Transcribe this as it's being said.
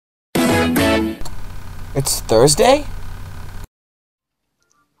It's Thursday?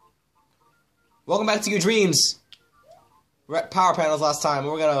 Welcome back to your dreams. We're at power panels last time.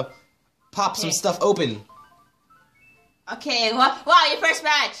 We're gonna pop some stuff open. Okay, wow, your first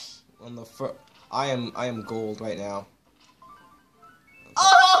match. On the I am gold right now.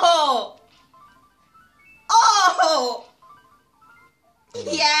 Oh! Oh!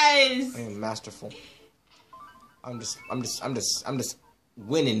 Yes! I am masterful. I'm just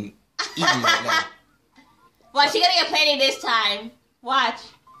winning, eating right now. Watch, you're gonna get plenty this time. Watch.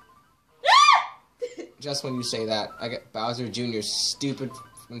 Just when you say that, I get Bowser Jr.'s stupid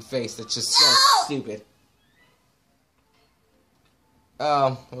face that's just so stupid.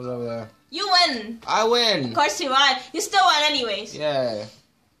 Oh, what was over there? You win. I win. Of course you won. You still won anyways. Yeah.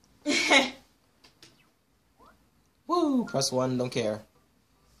 Woo! Press 1, don't care.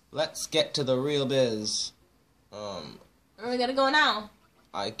 Let's get to the real biz. Where are we gonna go now?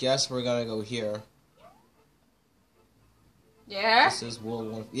 I guess we're gonna go here. There? This is World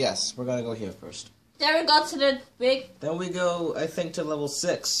War. Yes, we're gonna go here first. Then we go to the big... Then we go, I think, to level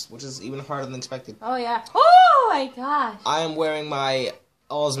 6, which is even harder than expected. Oh, yeah. Oh, my gosh. I am wearing my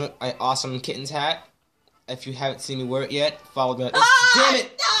awesome kittens hat. If you haven't seen me wear it yet, follow me on Instagram. Damn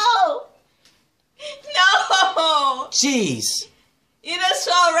it! No! No! Jeez! You just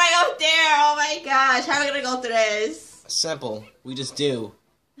fell right up there. Oh, my gosh. How are we gonna go through this? Simple. We just do.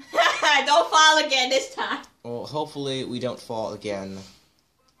 Don't fall again this time. Well, hopefully we don't fall again.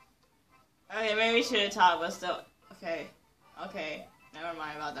 Okay, maybe we shouldn't talk, but still. Okay. Okay. Never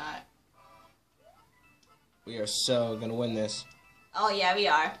mind about that. We are so gonna win this. Oh, yeah, we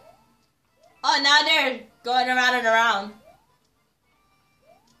are. Oh, now they're going around and around.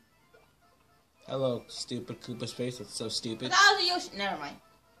 Hello, stupid Koopa's face. That's so stupid. That was a Yoshi. Never mind.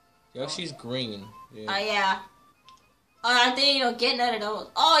 Yoshi's green. Oh, yeah. Oh, I think you don't get none of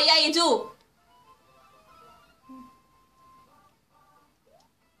those. Oh, yeah, you do.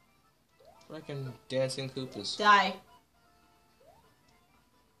 Freaking dancing Koopas. Die.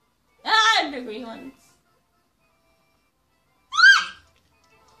 Ah, the green ones.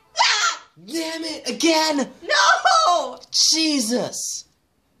 Damn it! Again! No! Jesus!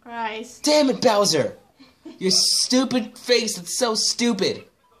 Christ. Damn it, Bowser! Your stupid face, it's so stupid.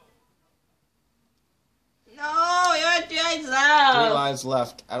 No, you're 3 lives left. 3 lives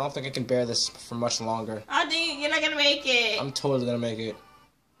left. I don't think I can bear this for much longer. I think you're not gonna make it. I'm totally gonna make it.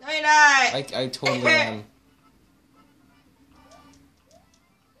 No, you're not. I totally am.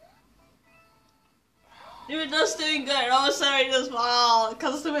 You were just doing good. All of a sudden, you just fall.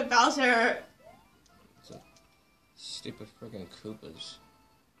 Because of stupid Bowser. Stupid freaking Koopas.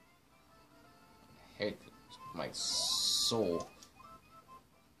 I hate my soul.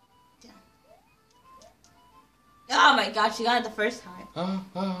 Oh my gosh, you got it the first time.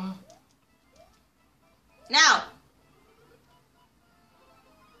 Now.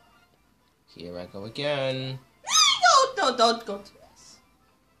 Here I go again. No, don't go too fast.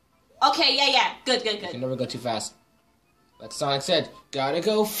 Okay, yeah. Good. You can never go too fast. Like Sonic said, gotta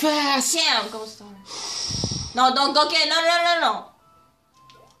go fast! Damn, go star. No, don't go get no.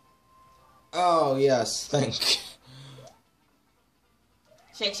 Oh, yes, thank you.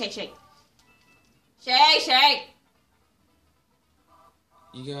 Shake.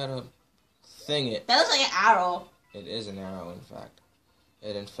 You gotta thing it. That looks like an arrow. It is an arrow, in fact.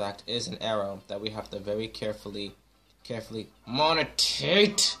 It, in fact, is an arrow that we have to very carefully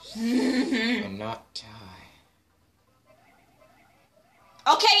monitate and not die.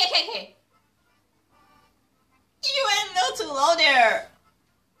 Okay. You went a little too low there.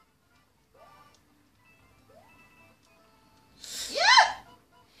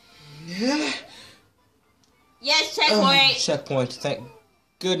 Yeah. Yes, checkpoint. Checkpoint. Thank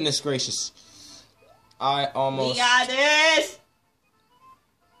goodness gracious. I almost. We got this.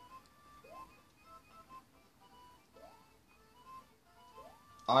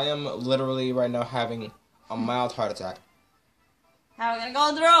 I am literally right now having a mild heart attack. How are we gonna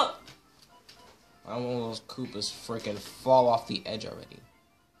go through? I'm one of those Koopas freaking fall off the edge already.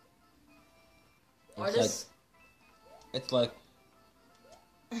 Or just... It's like...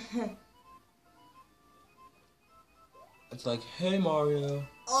 It's like, hey Mario.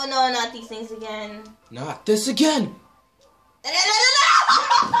 Oh no, not these things again. Not this again! No!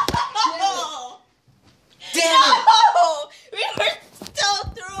 Damn it! No! We were still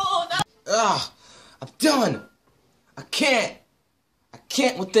through! No. Ugh! I'm done! I can't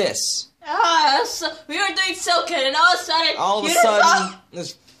with this! We were doing so good, and all of a sudden...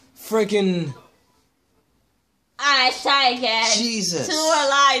 this freaking... Alright, try again. Jesus. 2 more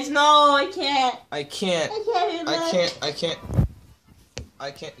lives. No, I can't. I can't. I can't do that.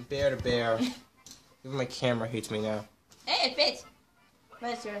 I can't bear to bear. Even my camera hates me now. Hey, it fits.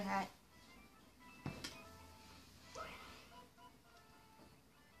 But it's your hat.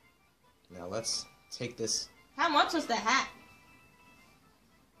 Now let's take this. How much was the hat?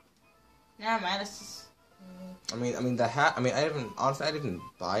 Never mind. Let's just. I mean the hat. I didn't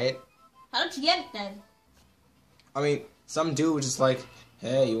buy it. How did you get it then? I mean, some dude was just like,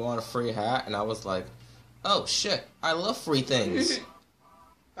 "Hey, you want a free hat?" And I was like, "Oh shit, I love free things."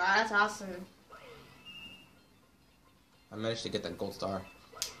 Wow, that's awesome. I managed to get that gold star.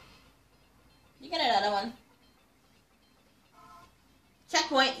 You get another one.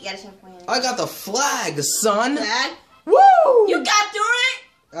 Checkpoint. You got a checkpoint. I got the flag, son. Flag. Woo! You got through it.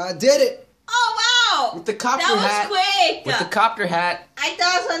 I did it. Oh wow! With the copter that hat. was quick. With the copter hat. I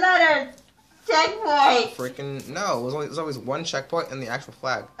thought it was another checkpoint. Freaking no! It was always one checkpoint and the actual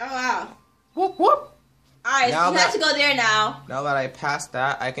flag. Oh wow! Whoop whoop. All right, so you have to go there now. Now that I passed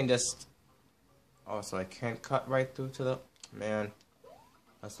that, I can just. Oh, so I can't cut right through to the man.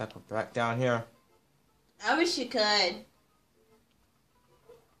 Let's have it back down here. I wish you could.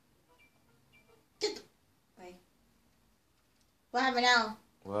 Wait. What happened now?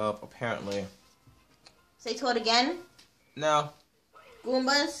 Well, apparently. Say to it again. No.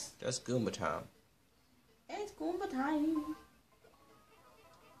 Goombas. Just Goomba time. It's Goomba time.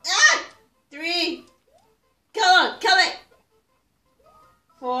 Ah! 3. Come on, kill it.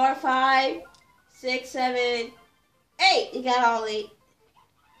 4, 5, 6, 7, 8. You got all 8.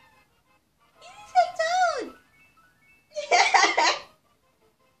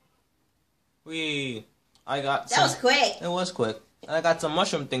 Wee. I got That was quick. It was quick. And I got some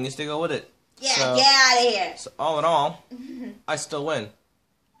mushroom thingies to go with it. Yeah, so, get out of here. So all in all, I still win.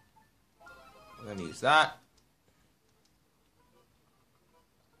 I'm gonna use that.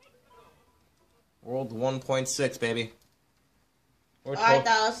 World 1.6, baby. We're Alright,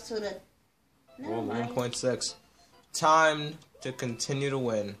 that was to the... World 1.6. Time to continue to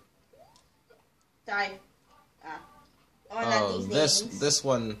win. Sorry. Oh, not these names. This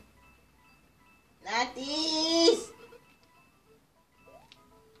one. Not these.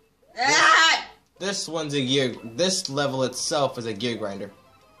 Ah! This one's a gear. This level itself is a gear grinder.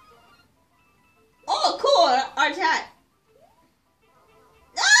 Oh, cool! Our chat.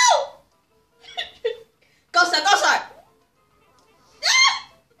 No! Go start! Go start!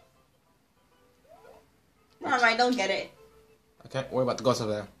 Alright, don't get it. I can't worry about the ghosts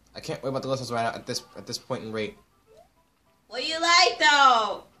over there. I can't worry about the ghosts right now at this point in rate. What do you like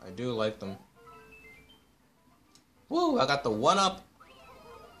though? I do like them. Woo! I got the 1-up.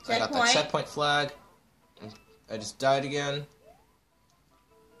 I got the checkpoint flag. I just died again.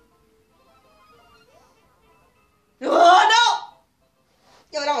 Oh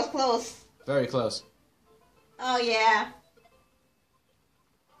no! Yo, that was close. Very close. Oh yeah.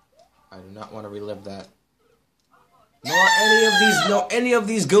 I do not want to relive that. Nor any of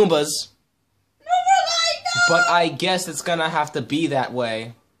these Goombas. No more light, no! But I guess it's gonna have to be that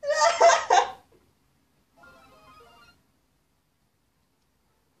way.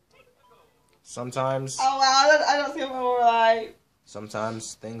 Sometimes. Oh wow, I don't see more light.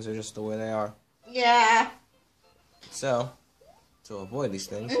 Sometimes things are just the way they are. Yeah. So, to avoid these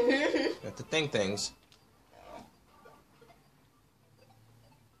things, you have to think things.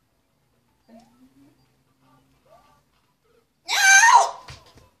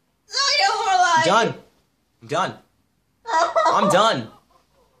 Done. I'm done. I'm done.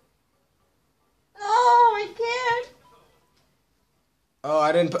 Oh, I can't. Oh,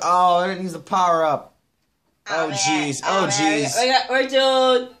 I didn't use the power up. Oh jeez. Oh jeez. We're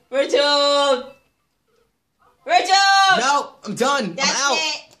doomed. We're doomed. We're doomed. No, I'm done. That's I'm out.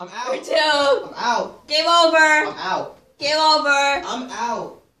 it. I'm out. We're doomed. I'm out. Game over. I'm out. Game over. I'm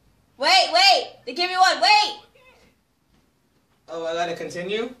out. Wait. They give me one. Wait. Oh, I gotta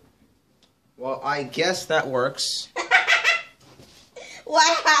continue? Well, I guess that works. Wow,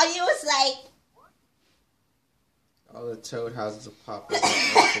 you was like... All the toad houses will pop up.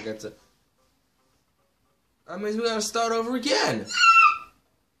 I forget to... That means we gotta start over again.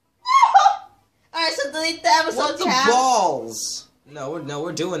 Alright, so delete the episode. What the balls? No,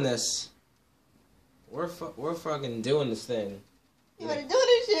 we're doing this. We're fucking doing this thing. You wanna do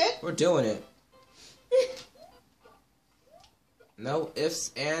this shit? We're doing it. No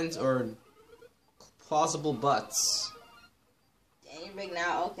ifs, ands, or plausible buts. Dang, you're big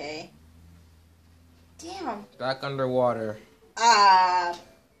now. Okay. Damn. Back underwater.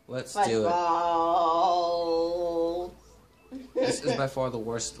 Let's do it. This is by far the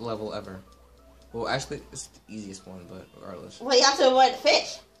worst level ever. Well, actually, it's the easiest one, but regardless. Well, you have to avoid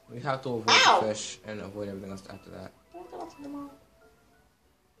fish. We have to avoid the fish and avoid everything else after that.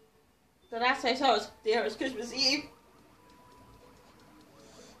 The last I saw was there was Christmas Eve.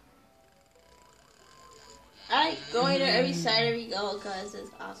 I like going to every side we go because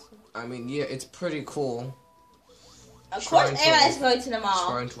it's awesome. I mean, yeah, it's pretty cool. Of course, everybody's going to the mall.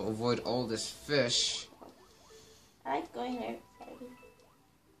 Trying to avoid all this fish. I like going there.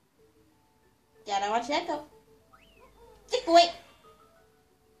 Gotta watch that go. Stick away.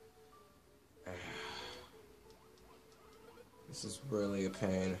 This is really a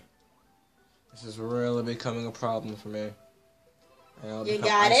pain. This is really becoming a problem for me. You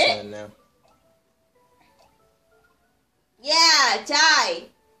got it? Now. Yeah, die.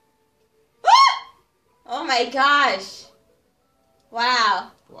 Oh my gosh.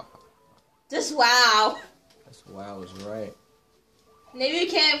 Wow. Wow. Just wow. That's wow is right. Maybe you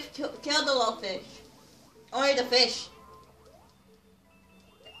can't kill the little fish. Only the fish.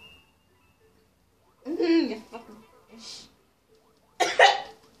 You fucking fish.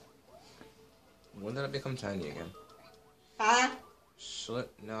 When did I become tiny again? Huh? Shit,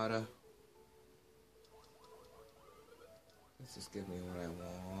 nada. Let's just give me what I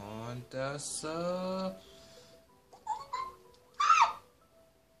want. That's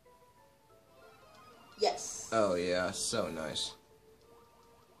Yes. Oh yeah, so nice.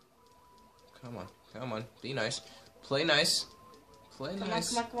 Come on, come on, be nice. Play nice. Play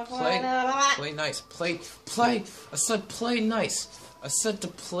nice. Play nice. Play. I said play nice. I said to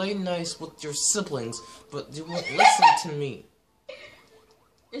play nice with your siblings, but you won't listen to me.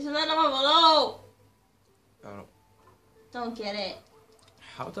 There's another one below. Oh. Don't get it.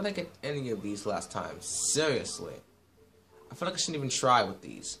 How did I get any of these last time? Seriously. I feel like I shouldn't even try with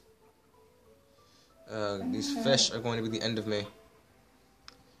these. These fish are going to be the end of me.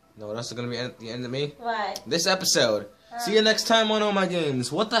 No, what else is going to be the end of me? What? This episode. See you next time on Oh My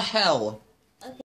Games. What the hell?